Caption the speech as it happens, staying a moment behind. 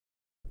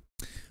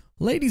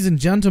Ladies and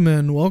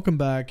gentlemen, welcome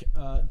back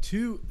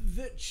to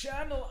the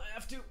channel. I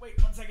have to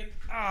wait 1 second.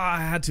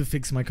 I had to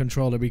fix my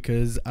controller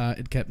because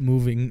it kept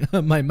moving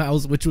my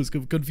mouse, which was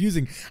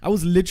confusing. I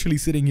was literally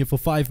sitting here for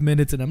 5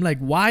 minutes and I'm like,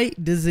 why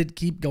does it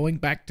keep going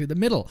back to the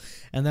middle?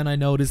 And then I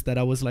noticed that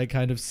I was like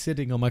kind of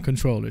sitting on my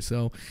controller.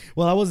 So,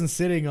 well, I wasn't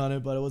sitting on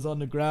it, but it was on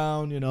the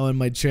ground, you know, and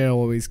my chair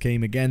always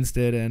came against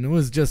it, and it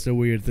was just a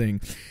weird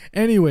thing.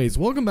 Anyways,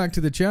 welcome back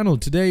to the channel.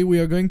 Today we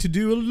are going to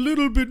do a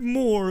little bit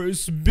more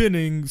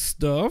spinning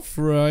stuff,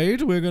 right?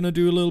 We're gonna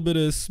do a little bit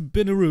of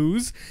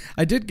spinneroos.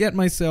 I did get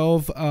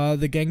myself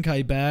the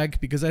Genkai bag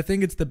because I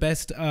think it's the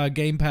best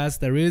game pass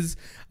there is.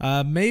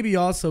 Maybe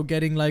also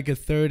getting like a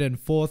 3rd and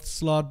 4th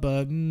slot,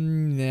 but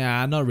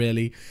yeah, not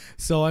really.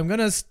 So I'm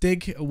gonna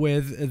stick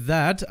with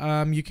that.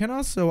 You can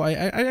also, I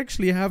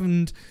actually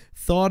haven't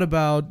thought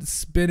about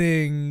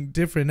spinning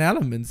different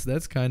elements.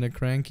 That's kind of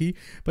cranky,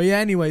 but yeah,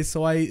 anyway,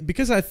 so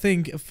because I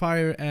think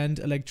fire and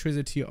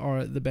electricity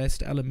are the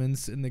best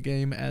elements in the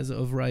game as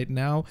of right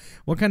now.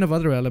 What kind of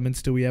other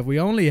elements do we have? We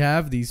only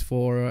have these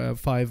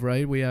 5,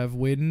 right? We have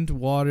wind,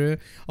 water.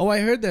 Oh, I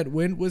heard that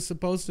wind was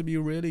supposed to be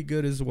really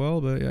good as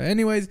well, but yeah,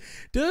 anyways,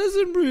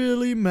 doesn't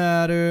really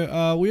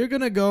matter. We're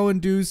gonna go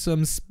and do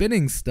some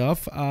spinning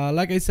stuff.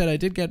 Like I said, I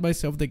did get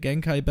myself the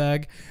Genkai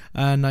bag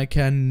and I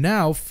can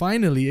now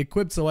finally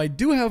equip, so I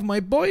do have my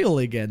boil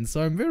again,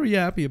 so I'm very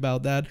happy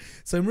about that.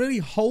 So I'm really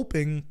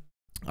hoping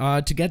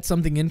to get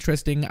something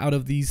interesting out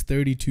of these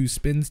 32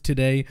 spins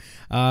today.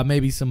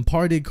 Maybe some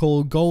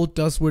particle, gold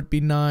dust would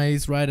be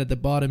nice. Right at the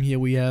bottom here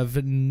we have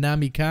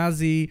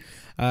Namikaze,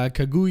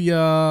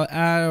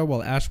 Kaguya,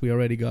 well, Ash we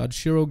already got,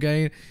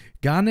 Shirogane,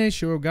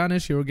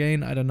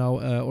 Shirogane, I don't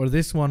know, or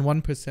this one,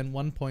 1%,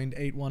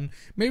 1.81.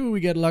 Maybe we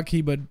get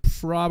lucky, but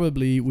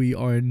probably we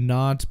are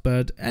not.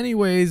 But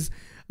anyways,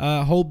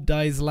 hope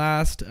dies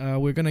last.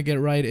 We're gonna get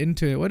right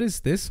into it. What is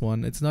this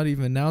one? It's not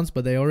even announced,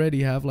 but they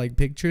already have like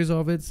pictures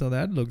of it, so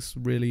that looks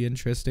really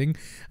interesting.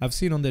 I've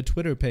seen on their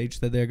Twitter page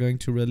that they're going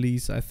to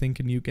release, I think,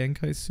 a new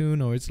Genkai soon,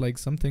 or it's like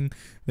something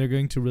they're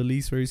going to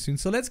release very soon.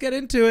 So let's get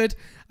into it.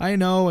 I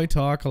know I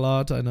talk a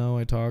lot.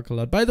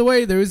 By the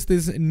way, there is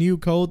this new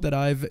code that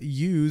I've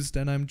used,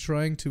 and I'm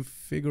trying to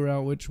figure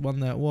out which one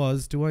that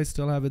was. Do I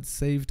still have it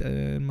saved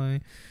in my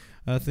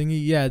thingy?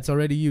 Yeah, it's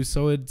already used,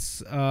 so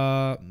it's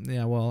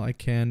yeah, well, I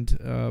can't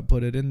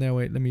put it in there.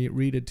 Wait, let me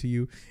read it to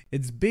you.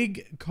 It's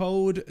big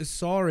code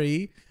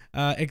sorry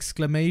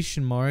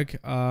exclamation mark,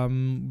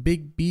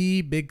 big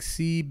B, big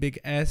C, big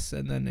S,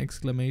 and then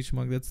exclamation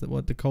mark. That's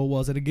what the code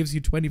was, and it gives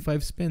you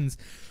 25 spins.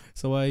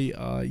 So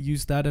I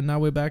used that, and now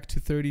we're back to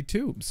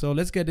 32. So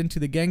let's get into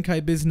the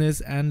Genkai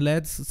business, and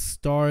let's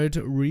start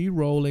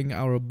re-rolling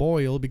our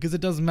boil, because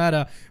it doesn't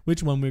matter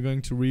which one we're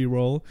going to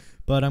re-roll.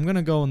 But I'm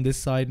gonna go on this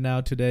side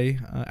now today.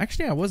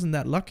 Actually, I wasn't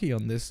that lucky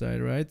on this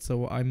side, right?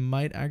 So I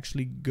might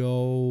actually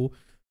go...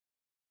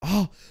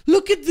 Oh,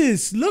 look at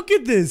this! Look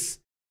at this!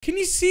 Can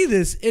you see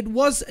this? It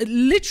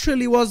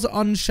literally was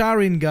on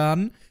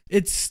Sharingan.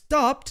 It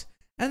stopped,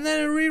 and then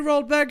it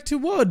re-rolled back to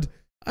wood.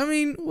 I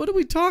mean, what are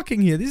we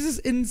talking here? This is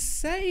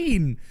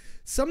insane.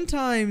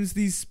 Sometimes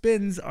these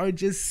spins are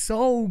just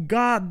so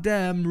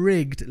goddamn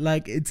rigged.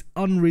 Like, it's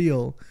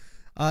unreal.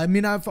 I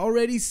mean, I've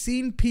already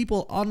seen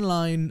people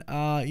online,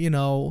 you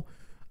know,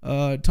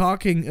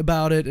 talking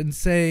about it and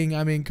saying,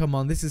 I mean, come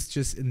on, this is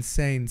just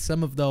insane.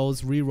 Some of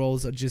those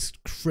re-rolls are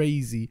just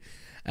crazy.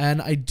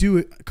 And I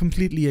do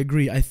completely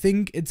agree. I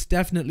think it's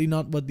definitely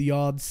not what the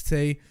odds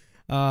say.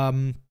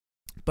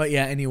 But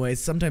yeah,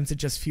 anyways, sometimes it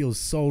just feels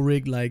so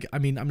rigged. Like, I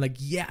mean, I'm like,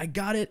 yeah, I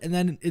got it. And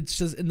then it's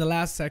just in the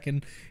last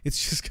second,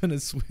 it's just gonna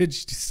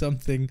switch to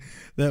something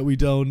that we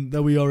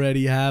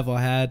already have or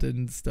had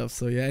and stuff.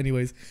 So yeah,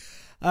 anyways.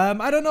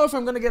 I don't know if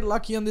I'm gonna get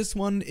lucky on this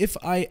one. If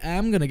I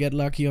am gonna get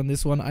lucky on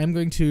this one, I'm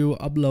going to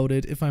upload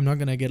it. If I'm not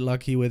gonna get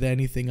lucky with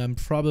anything, I'm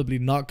probably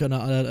not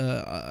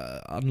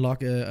gonna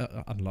unlock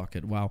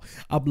it. Wow,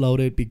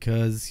 upload it,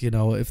 because, you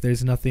know, if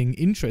there's nothing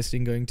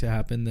interesting going to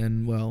happen,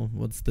 then, well,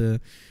 what's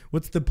the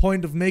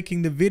point of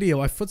making the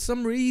video? For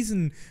some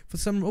reason,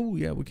 oh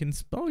yeah, we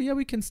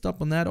can stop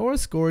on that, or a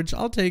Scourge.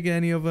 I'll take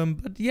any of them.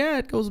 But yeah,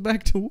 it goes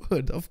back to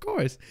wood, of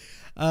course.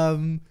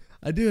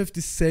 I do have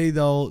to say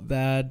though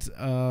that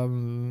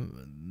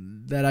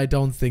that I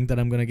don't think that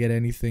I'm gonna get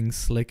anything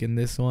slick in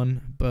this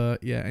one.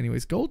 But yeah,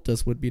 anyways, gold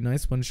dust would be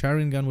nice. One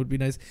Sharingan would be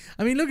nice.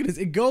 I mean, look at this.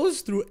 It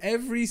goes through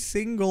every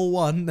single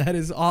one. That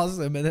is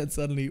awesome. And then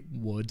suddenly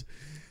wood.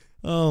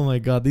 Oh my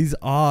god, these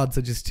odds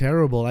are just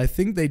terrible. I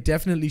think they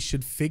definitely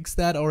should fix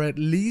that, or at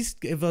least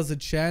give us a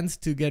chance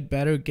to get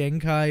better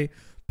Genkai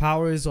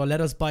powers, or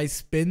let us buy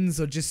spins,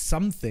 or just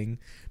something.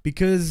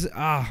 Because,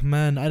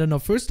 man, I don't know.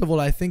 First of all,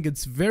 I think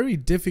it's very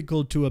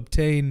difficult to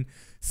obtain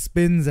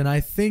spins, and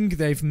I think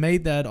they've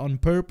made that on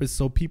purpose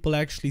so people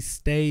actually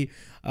stay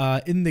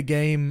in the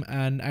game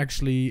and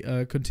actually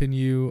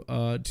continue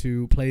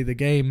to play the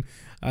game.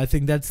 I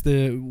think that's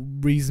the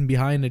reason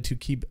behind it, to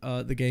keep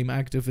the game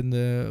active in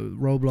the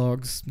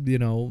Roblox, you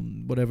know,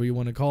 whatever you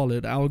want to call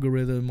it,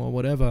 algorithm or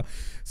whatever.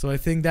 So I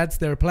think that's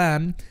their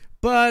plan.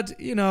 But,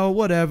 you know,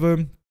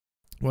 whatever.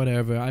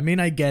 whatever. I mean,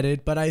 I get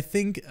it, but I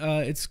think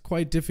it's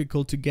quite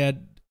difficult to get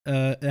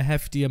a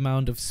hefty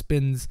amount of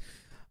spins.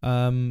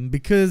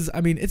 Because,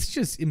 I mean, it's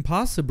just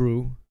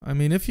impossible. I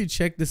mean, if you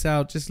check this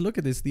out, just look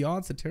at this. The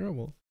odds are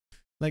terrible.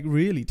 Like,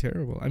 really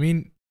terrible. I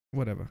mean,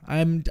 whatever.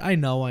 I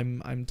know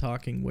I'm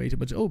talking way too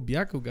much. Oh,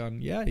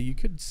 Byakugan. Yeah, you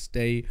could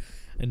stay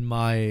in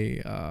my,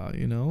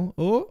 you know.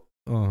 Oh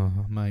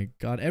my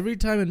god. Every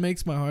time it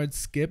makes my heart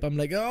skip, I'm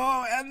like,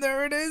 oh, and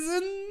there it is.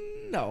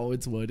 And no,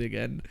 it's wood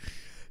again.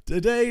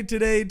 Today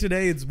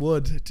it's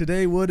wood.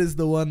 Today wood is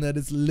the one that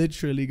is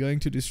literally going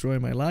to destroy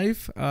my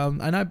life.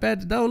 And I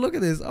bet, no, look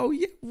at this. Oh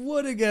yeah,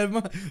 wood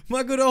again.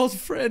 My good old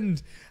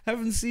friend.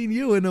 Haven't seen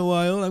you in a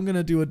while. I'm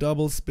gonna do a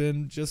double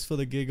spin just for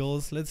the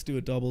giggles. Let's do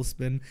a double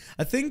spin.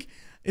 I think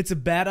it's a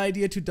bad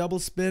idea to double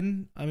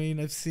spin. I mean,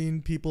 I've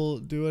seen people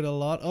do it a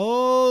lot.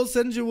 Oh,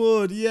 Senju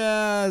wood.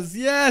 Yes,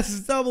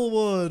 yes, double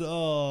wood.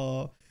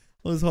 Oh,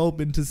 I was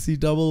hoping to see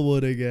double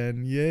wood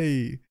again.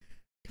 Yay.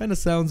 Kind of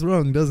sounds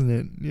wrong, doesn't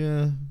it?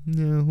 Yeah,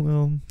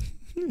 well.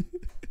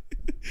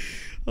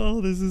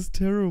 Oh, this is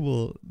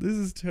terrible. This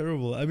is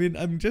terrible. I mean,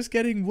 I'm just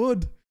getting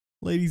wood,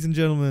 ladies and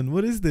gentlemen.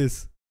 What is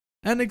this?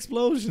 An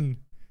explosion.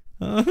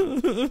 I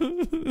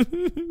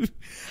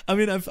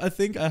mean, I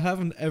think I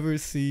haven't ever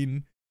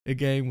seen a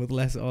game with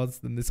less odds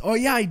than this. Oh,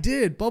 yeah, I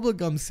did.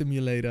 Bubblegum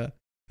Simulator.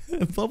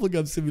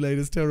 Bubblegum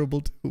Simulator is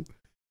terrible, too.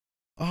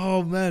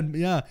 Oh man,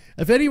 yeah.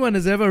 If anyone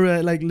has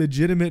ever like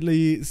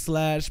legitimately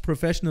 /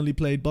 professionally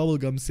played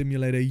Bubblegum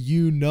Simulator,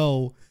 you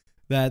know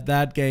that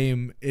that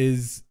game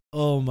is,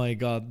 oh my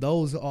god,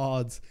 those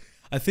odds.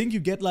 I think you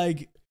get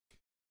like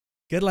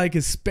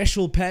a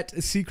special pet,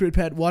 a secret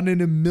pet, 1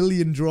 in a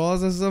million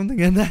draws or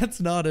something, and that's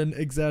not an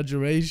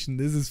exaggeration.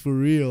 This is for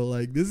real.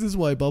 Like, this is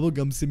why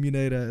Bubblegum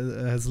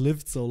Simulator has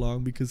lived so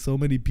long, because so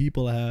many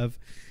people have,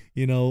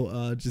 you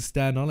know, just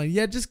stand on like,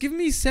 yeah, just give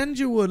me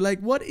Senju wood.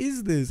 Like, what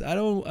is this? I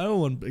don't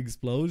want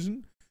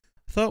explosion.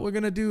 I thought we're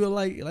gonna do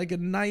like a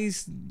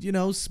nice, you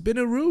know,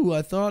 spinaroo.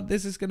 I thought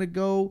this is gonna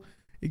go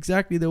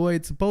exactly the way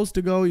it's supposed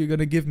to go. You're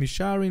gonna give me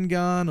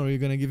Sharingan, or you're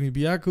gonna give me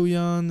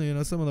Byakugan, you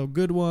know, some of the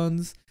good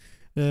ones.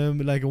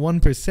 Like a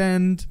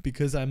 1%,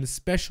 because I'm a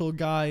special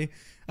guy.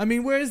 I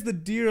mean, where's the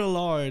dear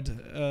Lord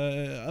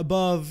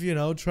above, you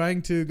know,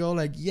 trying to go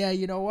like, yeah,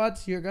 you know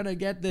what, you're gonna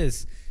get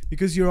this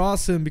because you're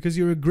awesome, because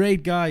you're a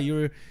great guy,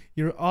 you're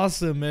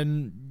awesome,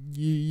 and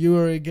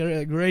you're a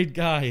great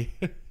guy.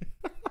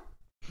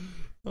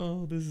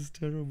 Oh, this is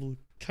terrible.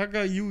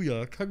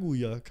 Kaguya.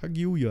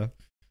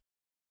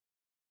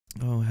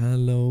 Oh,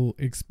 hello,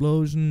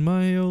 explosion,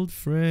 my old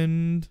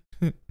friend.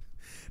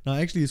 No,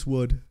 actually it's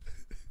wood.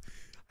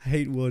 I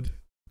hate wood.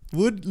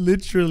 Wood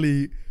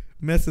literally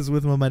messes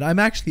with my mind. I'm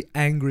actually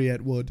angry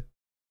at wood.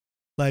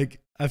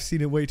 Like, I've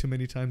seen it way too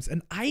many times.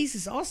 And ice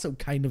is also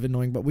kind of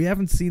annoying, but we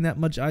haven't seen that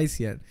much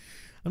ice yet.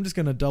 I'm just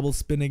gonna double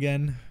spin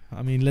again.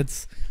 I mean,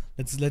 let's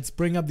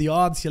bring up the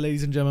odds here,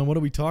 ladies and gentlemen. What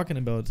are we talking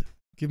about?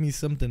 Give me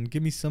something.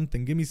 Give me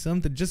something. Give me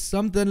something. Just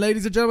something,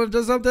 ladies and gentlemen.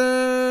 Just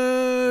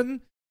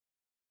something.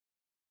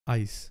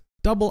 Ice.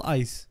 Double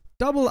ice.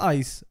 Double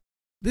ice.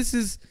 This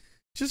is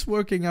just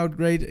working out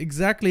great,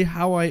 exactly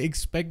how I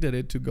expected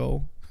it to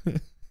go.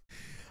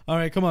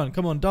 Alright, come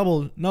on,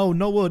 double.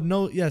 No wood,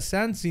 no, yeah,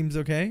 sand seems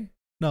okay.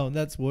 No,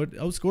 that's wood.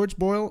 Oh, scorch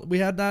boil, we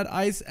had that.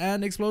 Ice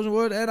and explosion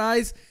wood and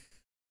ice.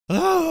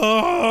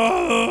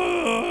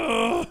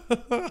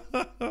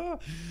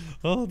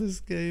 Oh,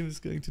 this game is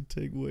going to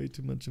take way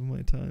too much of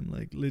my time,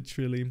 like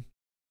literally.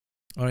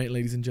 Alright,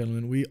 ladies and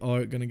gentlemen, we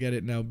are gonna get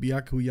it now.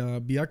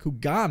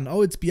 Byakugan.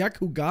 Oh, it's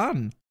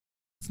Byakugan.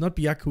 It's not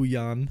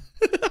Byakugan.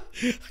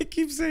 I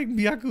keep saying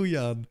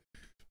Byakugan.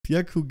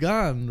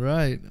 Byakugan,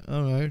 right.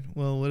 Alright,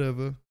 well,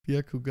 whatever.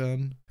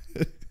 Byakugan.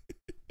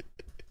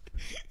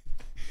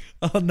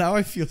 Oh, now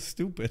I feel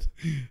stupid.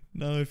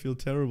 Now I feel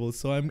terrible.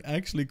 So I'm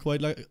actually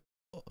quite like...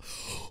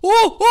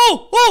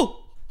 Oh!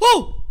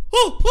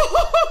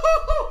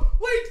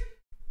 Wait!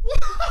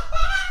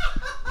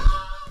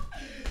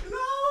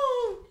 No!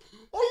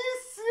 Are you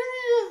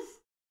serious?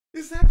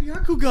 Is that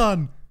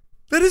Byakugan?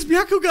 That is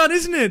Byakugan,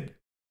 isn't it?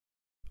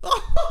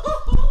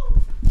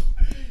 Oh!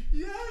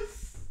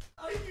 Yes!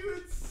 Are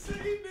you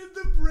insane in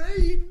the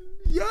brain?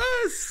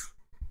 Yes!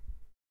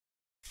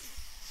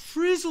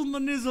 Frizzle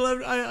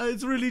manizzle.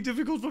 It's really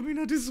difficult for me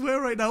not to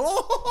swear right now.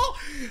 Oh!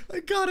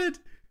 I got it!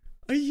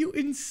 Are you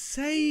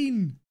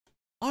insane?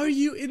 Are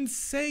you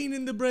insane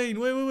in the brain?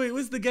 Wait.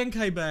 Where's the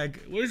Genkai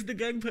bag? Where's the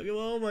Genkai?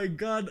 Oh my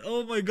god.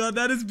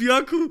 That is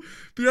Byakugan.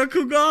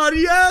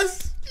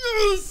 Yes!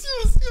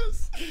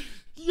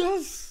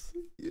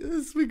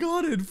 Yes, we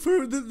got it.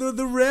 For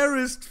the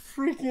rarest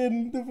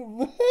freaking...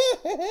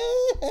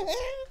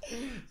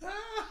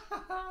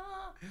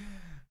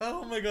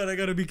 Oh my god, I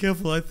gotta be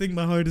careful. I think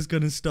my heart is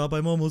gonna stop.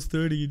 I'm almost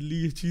 30.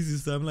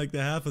 Jesus, I'm like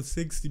the half of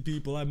 60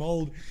 people. I'm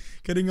old.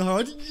 Getting a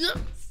heart.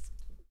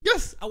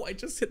 Yes! Oh, I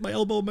just hit my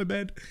elbow on my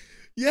bed.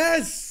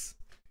 Yes!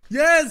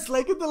 Yes!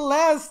 Like in the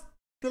last...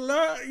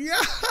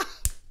 Yeah!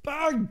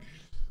 Bang!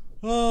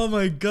 Oh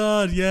my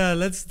god, yeah,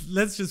 let's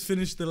just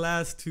finish the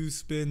last 2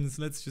 spins.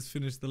 Let's just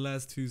finish the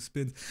last 2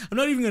 spins. I'm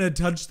not even gonna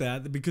touch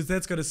that because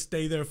that's gonna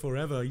stay there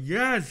forever.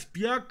 Yes,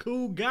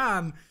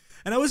 Byakugan.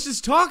 And I was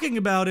just talking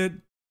about it.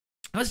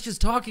 And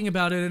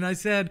I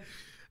said,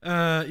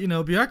 you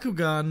know,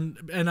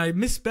 Byakugan, and I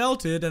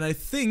misspelled it, and I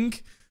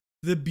think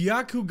the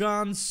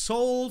Byakugan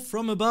soul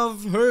from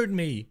above heard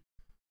me.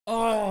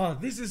 Oh,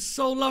 this is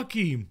so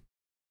lucky.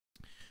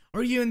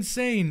 Are you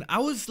insane? I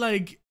was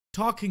like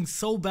talking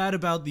so bad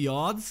about the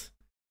odds,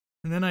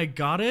 and then I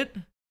got it.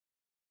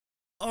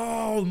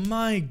 Oh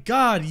my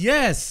god,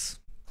 yes!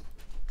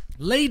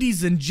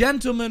 Ladies and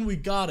gentlemen, we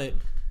got it.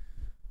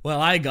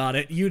 Well, I got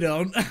it, you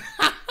don't.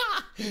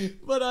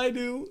 But I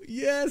do,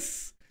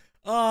 yes!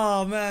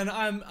 Oh man,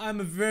 I'm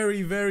a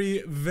very,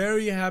 very,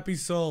 very happy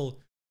soul.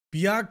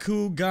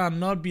 Byakugan,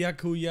 not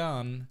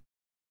Byakuyan.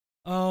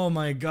 Oh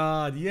my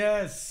god,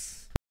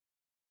 yes!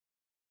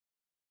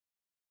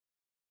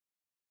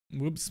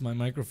 Whoops, my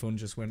microphone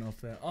just went off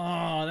there.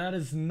 Oh, that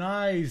is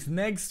nice.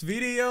 Next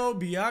video,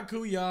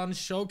 Byakugan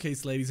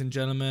showcase, ladies and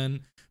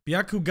gentlemen.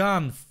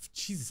 Byakugan.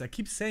 Jesus, I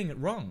keep saying it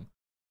wrong.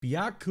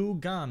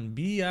 Byakugan.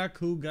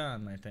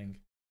 Byakugan, I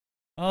think.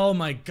 Oh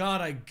my god,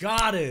 I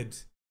got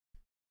it.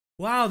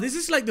 Wow, this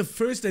is like the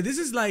first day. This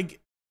is like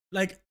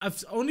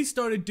I've only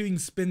started doing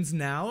spins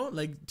now,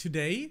 like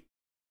today.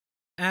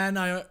 And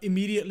I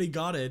immediately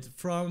got it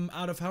from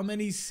out of how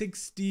many?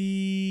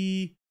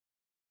 67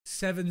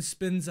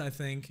 spins, I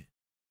think.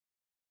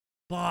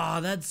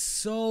 Bah, that's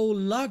so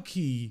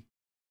lucky.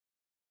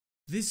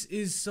 This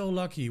is so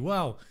lucky.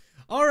 Wow.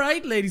 All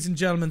right, ladies and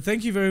gentlemen,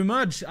 thank you very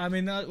much. I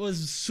mean, that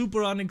was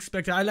super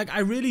unexpected. I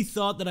really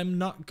thought that I'm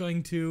not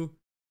going to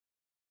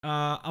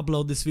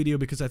upload this video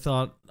because I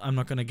thought I'm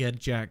not gonna get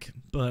jack.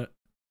 But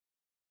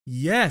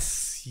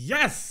yes,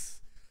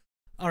 yes.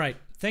 All right.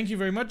 Thank you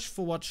very much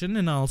for watching,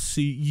 and I'll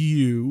see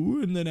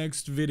you in the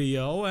next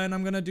video. And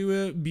I'm gonna do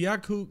a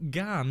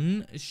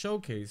Byakugan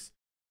showcase.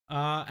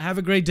 Have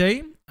a great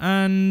day,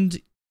 and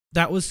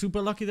that was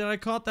super lucky that I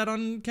caught that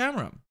on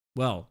camera.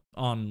 Well,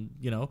 on,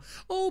 you know,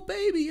 oh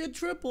baby, a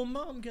triple,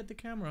 mom, get the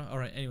camera. All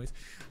right, anyways,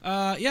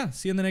 yeah,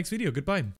 see you in the next video. Goodbye.